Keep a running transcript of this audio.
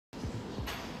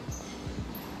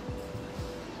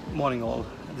Morning all,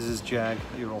 this is Jag,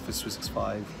 your Office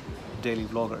 365 daily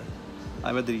vlogger.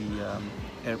 I'm at the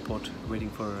airport waiting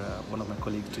for one of my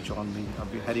colleagues to join me. I'll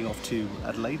be heading off to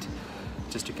Adelaide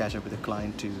just to catch up with a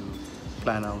client to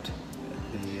plan out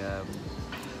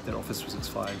their Office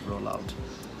 365 rollout.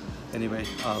 Anyway,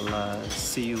 I'll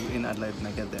see you in Adelaide when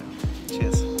I get there.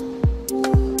 Cheers.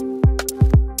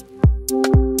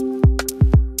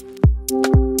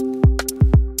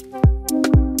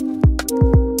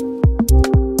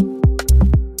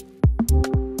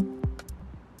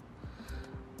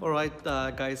 Alright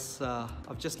guys,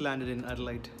 I've just landed in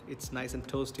Adelaide. It's nice and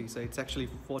toasty, so it's actually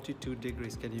 42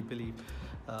 degrees, can you believe?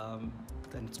 And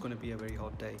it's going to be a very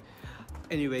hot day.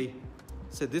 Anyway,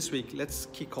 so this week let's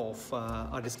kick off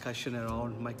our discussion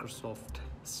around Microsoft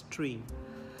Stream.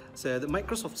 So the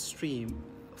Microsoft Stream,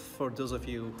 for those of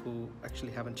you who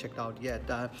actually haven't checked out yet,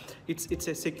 it's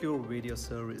a secure video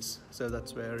service. So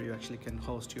that's where you actually can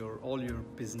host all your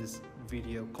business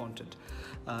video content.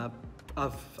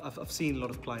 I've seen a lot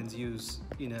of clients use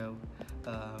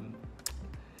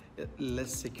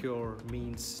less secure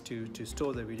means to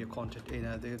store their video content.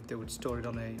 They would store it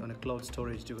on a cloud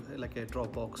storage, like a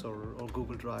Dropbox or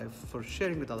Google Drive, for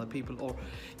sharing with other people, or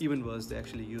even worse, they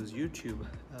actually use YouTube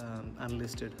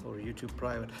unlisted or YouTube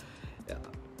private.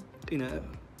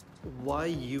 Why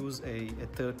use a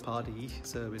third-party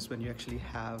service when you actually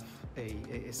have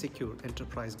a secure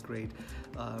enterprise-grade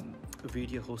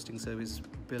video hosting service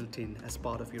built in as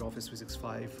part of your Office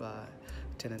 365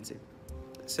 tenancy?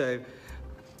 So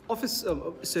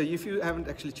if you haven't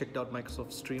actually checked out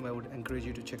Microsoft Stream, I would encourage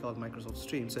you to check out Microsoft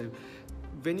Stream. So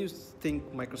when you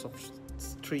think Microsoft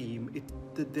Stream,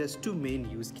 there's two main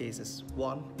use cases.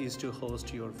 One is to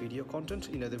host your video content.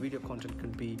 The video content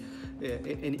could be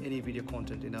any video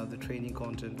content, the training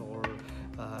content, or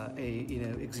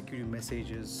executive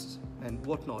messages and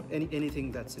whatnot.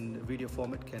 Anything that's in video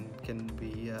format can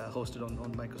be hosted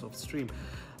on Microsoft Stream.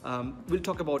 We'll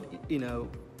talk about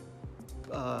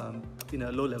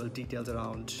low-level details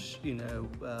around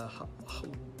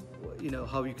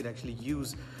how you could actually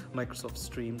use Microsoft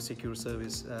Stream secure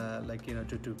service,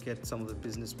 to get some of the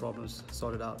business problems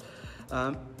sorted out.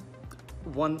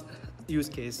 One use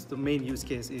case, the main use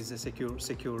case, is a secure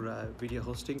video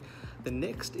hosting. The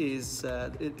next is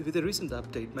with a recent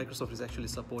update, Microsoft is actually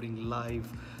supporting live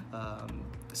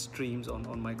streams on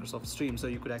Microsoft Stream, so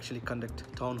you could actually conduct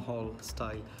town hall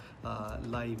style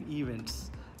live events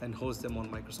and host them on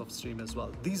Microsoft Stream as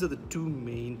well. These are the two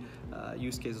main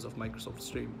use cases of Microsoft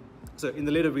Stream. So in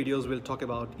the later videos, we'll talk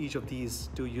about each of these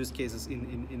two use cases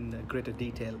in greater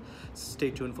detail.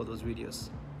 Stay tuned for those videos.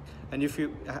 And if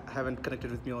you haven't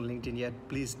connected with me on LinkedIn yet,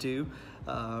 please do.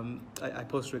 I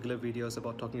post regular videos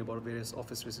about talking about various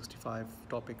Office 365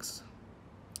 topics.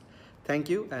 Thank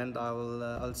you, and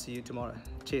I'll see you tomorrow.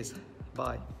 Cheers.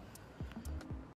 Bye.